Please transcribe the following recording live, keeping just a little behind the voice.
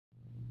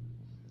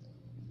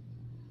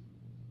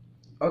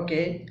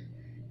Okay,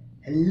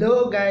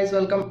 hello guys,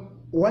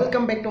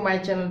 welcome back to my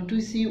channel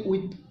to see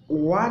with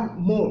one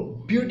more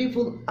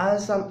beautiful,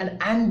 awesome and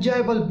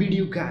enjoyable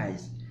video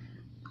guys.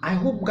 I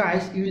hope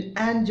guys you will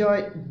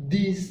enjoy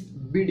this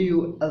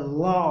video a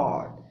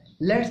lot.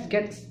 Let's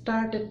get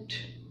started.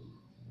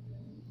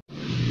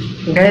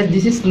 Guys,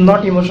 this is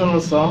not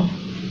emotional song,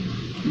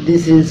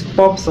 this is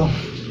pop song.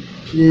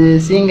 The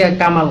singer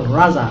Kamal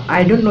Raza,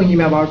 I don't know him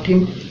about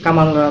him.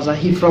 Kamal Raza,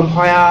 he from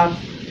where,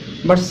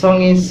 but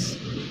song is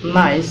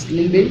nice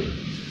little bit,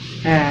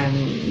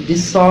 and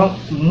this song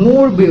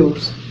more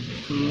views.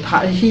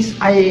 I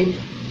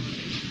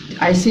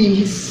see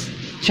his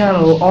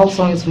channel all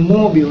songs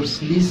more views.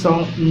 This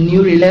song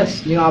new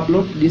release, new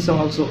upload, this song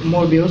also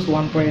more views,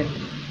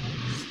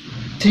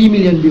 1.3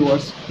 million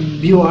viewers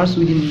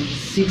within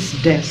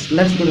 6 days.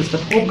 Let's go to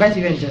start. Hope guys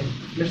you enjoy.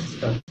 Let's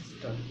start.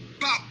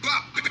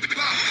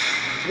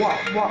 Wow,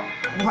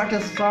 what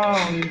a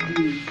song it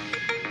is.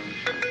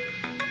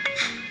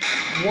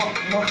 What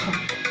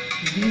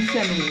this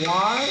and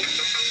why?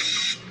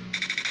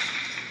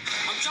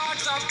 I'm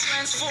charged of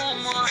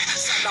transformer.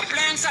 Sada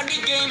plans are the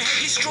game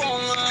heavy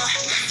stronger.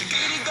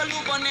 Kiri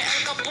galuba ne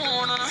El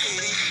Capone.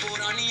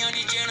 Purani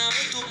ani chena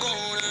tu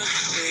kona.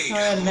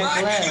 You're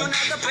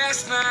not the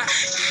best man.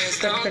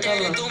 Yes, down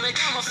there tu me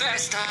kama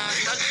festa.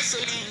 Da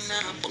gasolina,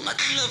 ponga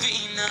tu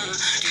lavina.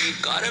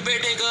 Kar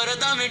bete kar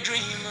da me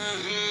dream.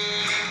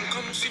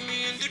 Come see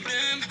me in the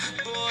damn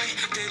boy.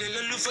 Tere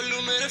lallu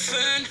fallu mere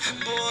friend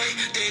boy.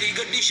 Teri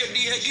gaddi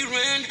shaddi hai ki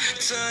rent.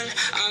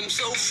 I'm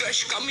so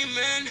fresh, call me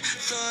man.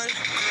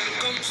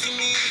 Come see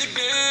me in the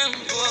damn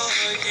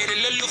boy. Tere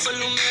lallu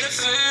fallu mere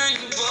friend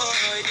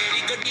boy.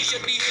 Teri gaddi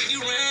shaddi hai ki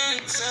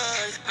rent.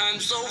 I'm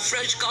so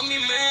fresh, call me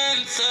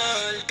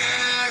mental.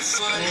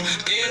 Careful,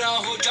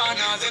 tera ho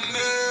jana ve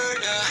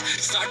murder.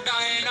 Sada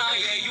hai na,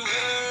 yeah you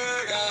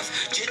heard of.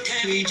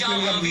 Jithe bhi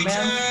jawa we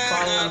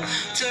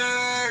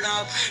turn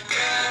up.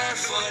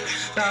 Careful,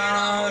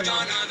 tera ho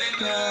jana ve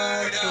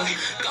murder.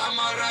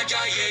 Kamal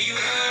Raja, yeah you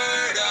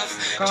heard of.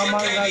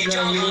 Kamal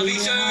Raja,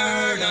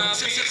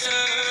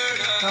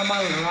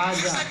 Kamal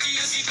Raja.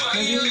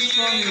 Maybe he's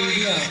from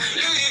India,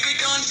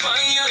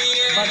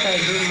 but I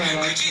don't know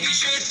about him.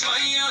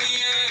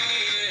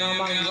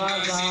 Kamal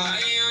Raja,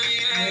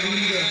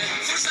 India.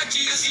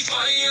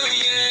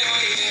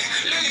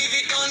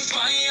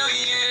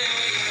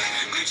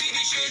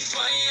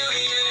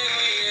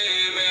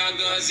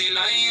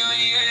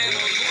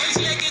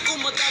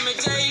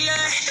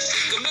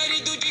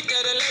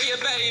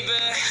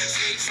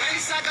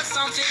 Friends, I got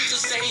something to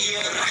say.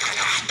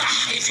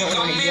 If you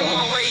come in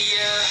my way,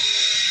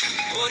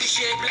 body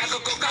shaped like a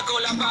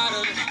Coca-Cola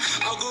bottle. A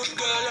good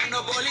girl and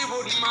a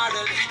Bollywood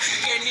model.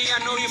 Kenny, I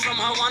know you from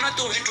Havana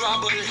to in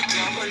trouble.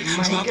 Trouble.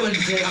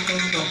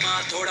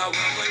 Thoda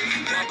wobble.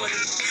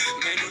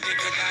 Menu take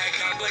a diet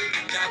double.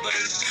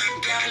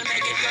 Girl,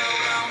 make it go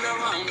round.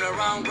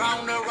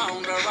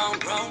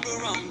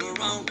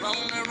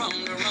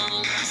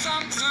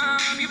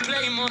 Sometimes you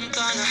play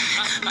Montana.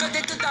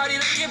 Kade tu tari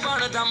rakhe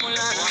bana da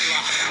mulana.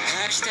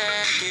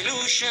 Hashtag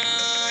illusion.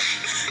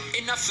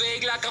 In a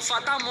fake like a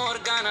Fata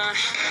Morgana.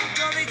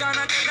 Joey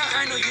Gana Kega,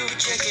 I know you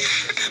check it.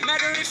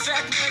 Matter of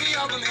fact, maybe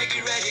album make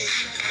it ready.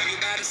 You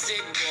got a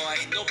sick boy,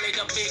 don't play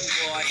the big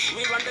boy.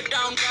 We run the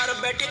down, gotta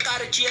bet they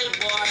gotta chill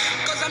boy.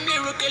 Cause I'm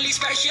lyrically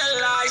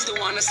specialized. They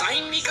wanna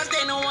sign me cause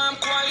they know I'm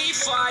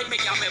qualified.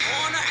 Make me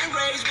born and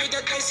raised with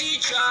a Desi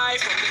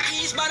child. From the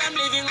east but I'm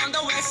living on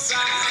the west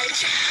side.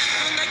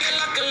 When I get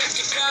like a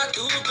electric girl.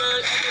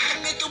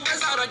 Everything to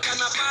bazaar and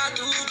jana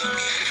patu girl.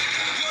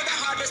 You're the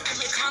hardest to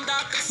make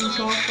conduct. I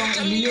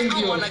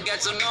wanna get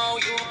to know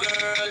you,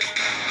 girl.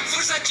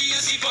 Versace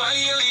is boy,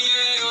 yeah.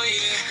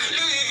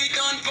 Louis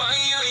Vuitton boy,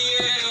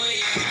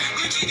 yeah.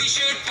 Gucci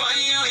t-shirt boy,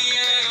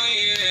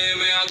 yeah.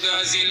 Me a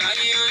gazilla,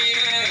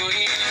 yeah.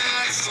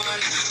 Careful,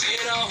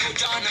 tera ho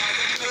jana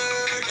ve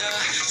murder.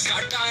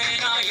 Sada hai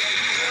na, yeah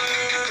you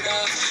heard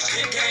of.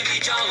 Jithe bhi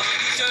jawa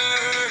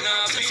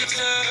we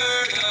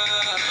turn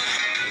up.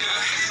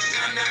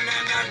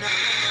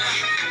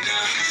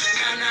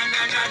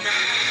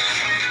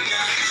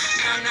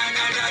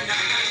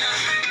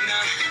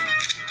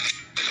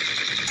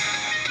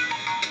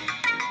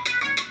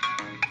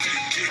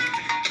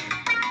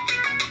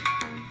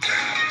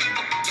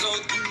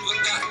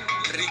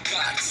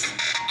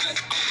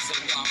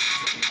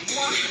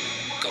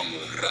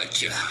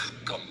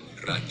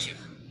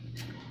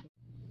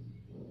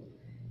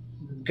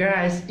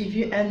 Guys, if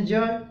you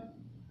enjoy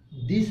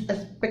this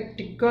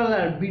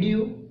spectacular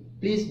video,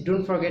 please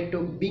don't forget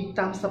to big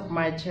thumbs up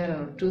my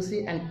channel to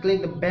see and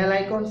click the bell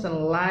icons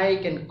and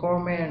like and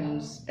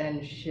comments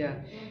and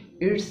share.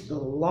 It's a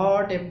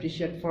lot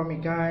appreciated for me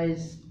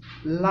guys.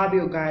 Love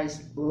you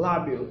guys,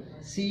 love you.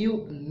 See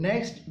you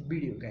next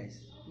video guys.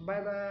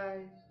 Bye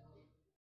bye.